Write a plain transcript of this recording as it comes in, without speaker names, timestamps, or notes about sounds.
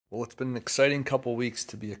Well, it's been an exciting couple weeks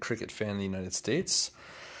to be a cricket fan in the United States.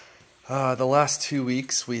 The last 2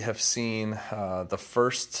 weeks, we have seen the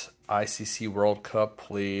first ICC World Cup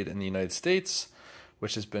played in the United States,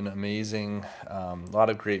 which has been amazing. A lot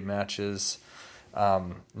of great matches.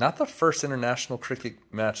 Not the first international cricket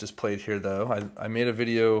matches played here, though. I made a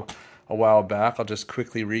video a while back. I'll just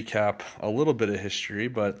quickly recap a little bit of history,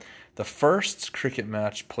 but the first cricket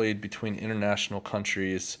match played between international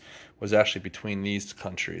countries was actually between these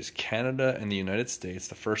countries, Canada and the United States.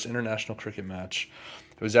 The first international cricket match.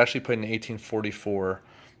 It was actually played in 1844.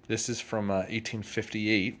 This is from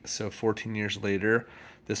 1858, so 14 years later.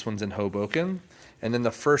 This one's in Hoboken. And then the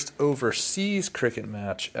first overseas cricket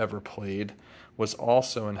match ever played was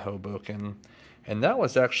also in Hoboken, and that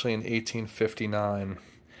was actually in 1859.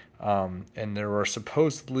 And there were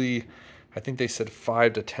supposedly, I think they said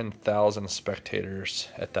 5,000 to 10,000 spectators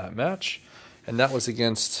at that match, and that was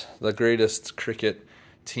against the greatest cricket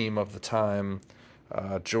team of the time,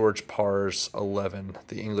 George Parr's 11,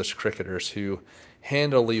 the English cricketers, who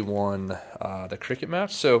handily won the cricket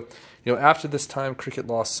match. So, after this time, cricket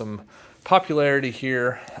lost some popularity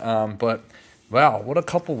here, but wow, what a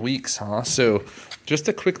couple weeks, huh? So, just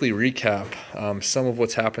to quickly recap some of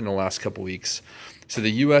what's happened in the last couple weeks. So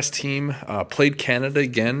the U.S. team played Canada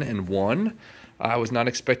again and won. I was not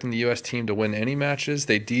expecting the U.S. team to win any matches.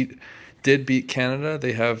 They did beat Canada.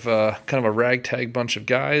 They have kind of a ragtag bunch of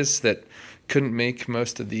guys that couldn't make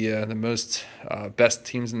most of the best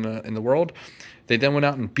teams in the world. They then went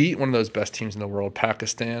out and beat one of those best teams in the world,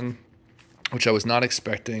 Pakistan, which I was not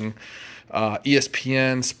expecting.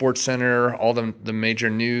 ESPN, SportsCenter, all the major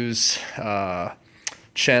news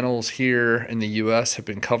channels here in the U.S. have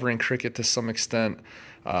been covering cricket to some extent.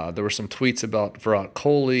 There were some tweets about Virat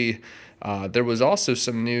Kohli. There was also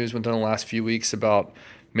some news within the last few weeks about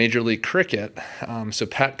Major League Cricket. So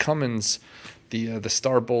Pat Cummins, the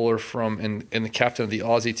star bowler and the captain of the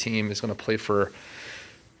Aussie team, is going to play for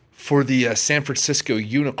the San Francisco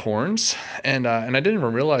Unicorns. And I didn't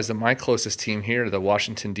even realize that my closest team here, the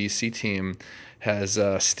Washington, D.C. team, has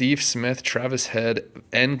Steve Smith, Travis Head,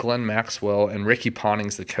 and Glenn Maxwell, and Ricky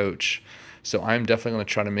Ponning's the coach. So I'm definitely going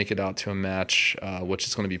to try to make it out to a match, which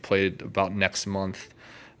is going to be played about next month,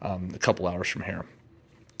 a couple hours from here.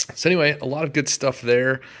 So anyway, a lot of good stuff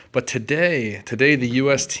there. But today the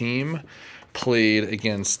U.S. team played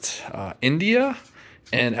against India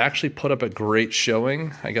and actually put up a great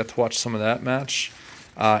showing. I got to watch some of that match.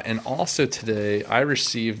 And also today I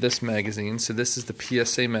received this magazine. So this is the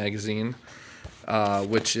PSA magazine,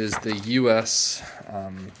 which is the U.S.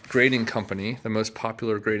 Grading company, the most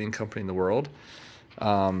popular grading company in the world.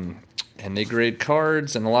 And they grade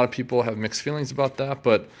cards, and a lot of people have mixed feelings about that.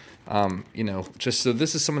 But, just so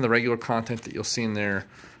this is some of the regular content that you'll see in there.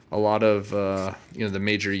 A lot of, the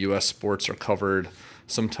major U.S. sports are covered.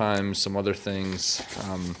 Sometimes some other things.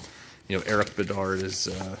 Eric Bedard is,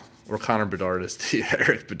 or Connor Bedard is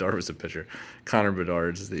Eric Bedard was a pitcher. Connor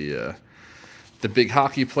Bedard is the big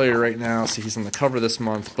hockey player right now, so he's on the cover this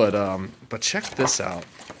month. But check this out.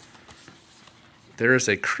 There is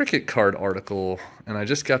a cricket card article, and I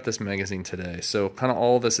just got this magazine today, so kind of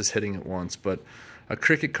all of this is hitting at once. But a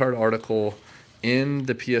cricket card article in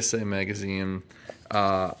the PSA magazine.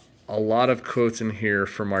 A lot of quotes in here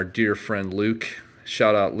from our dear friend Luke.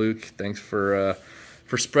 Shout out, Luke. Thanks for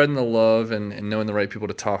spreading the love and knowing the right people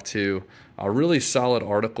to talk to. A really solid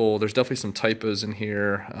article. There's definitely some typos in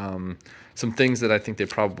here. Some things that I think they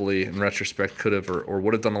probably, in retrospect, could have or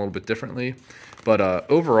would have done a little bit differently. But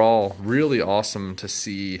overall, really awesome to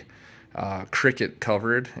see cricket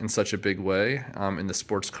covered in such a big way in the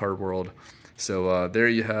sports card world. So there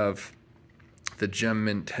you have the Gem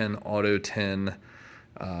Mint 10 Auto 10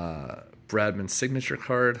 Bradman signature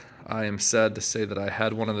card. I am sad to say that I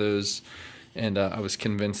had one of those, and I was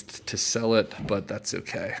convinced to sell it, but that's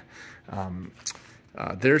okay.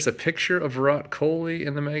 There's a picture of Virat Kohli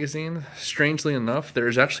in the magazine. Strangely enough,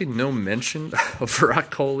 there's actually no mention of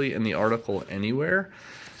Virat Kohli in the article anywhere.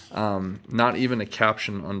 Not even a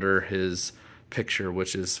caption under his picture,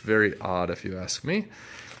 which is very odd if you ask me.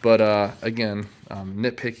 But again,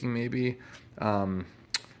 nitpicking maybe.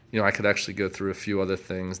 I could actually go through a few other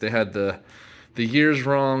things. They had the years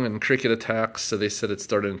wrong in cricket attacks, so they said it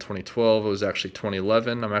started in 2012. It was actually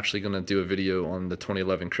 2011. I'm actually going to do a video on the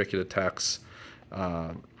 2011 cricket attacks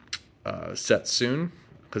set soon,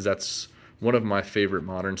 because that's one of my favorite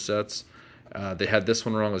modern sets. They had this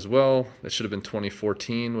one wrong as well. It should have been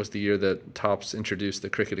 2014 was the year that Topps introduced the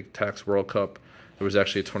Cricket Attacks World Cup. There was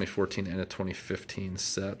actually a 2014 and a 2015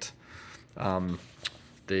 set.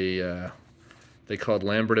 They called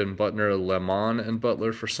Lambert and Butler Lemon and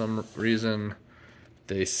Butler for some reason.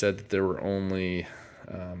 They said that there were only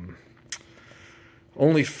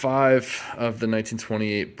Only 5 of the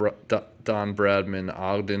 1928 Don Bradman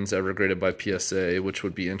Ogdens ever graded by PSA, which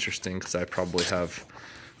would be interesting because I probably have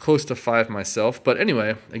close to 5 myself. But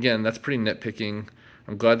anyway, again, that's pretty nitpicking.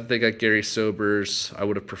 I'm glad that they got Gary Sobers. I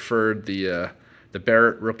would have preferred the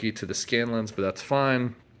Barrett rookie to the Scanlons, but that's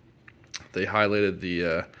fine. They highlighted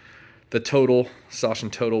the total,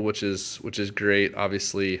 Sachin total, which is great.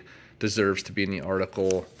 Obviously, deserves to be in the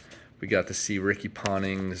article. We got to see Ricky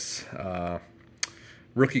Ponning's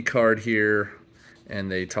rookie card here,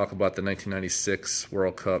 and they talk about the 1996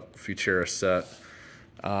 World Cup Futura set.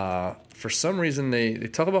 For some reason, they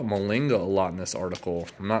talk about Malinga a lot in this article.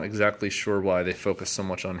 I'm not exactly sure why they focus so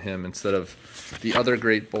much on him instead of the other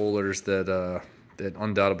great bowlers that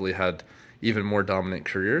undoubtedly had even more dominant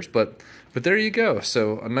careers. But there you go.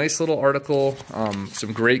 So a nice little article,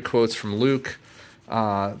 some great quotes from Luke.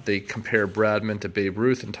 They compare Bradman to Babe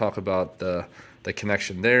Ruth and talk about the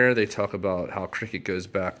connection there. They talk about how cricket goes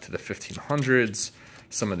back to the 1500s,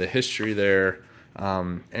 some of the history there.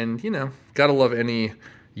 And, gotta love any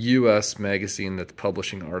U.S. magazine that's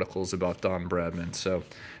publishing articles about Don Bradman. So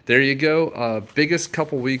there you go. Biggest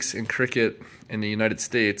couple weeks in cricket in the United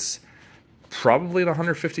States, probably in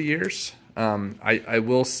 150 years. I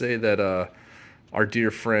will say that our dear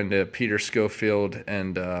friend Peter Schofield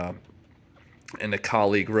and a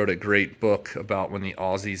colleague wrote a great book about when the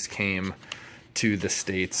Aussies came to the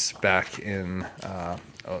States back in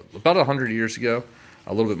about 100 years ago,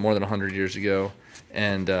 a little bit more than 100 years ago.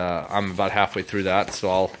 And I'm about halfway through that,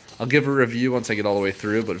 so I'll give a review once I get all the way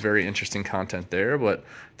through, but very interesting content there. But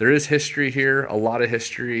there is history here, a lot of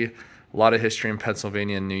history in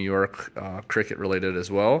Pennsylvania and New York, cricket related as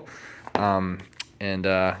well.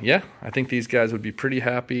 Yeah, I think these guys would be pretty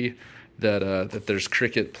happy that there's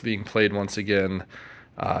cricket being played once again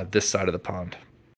this side of the pond.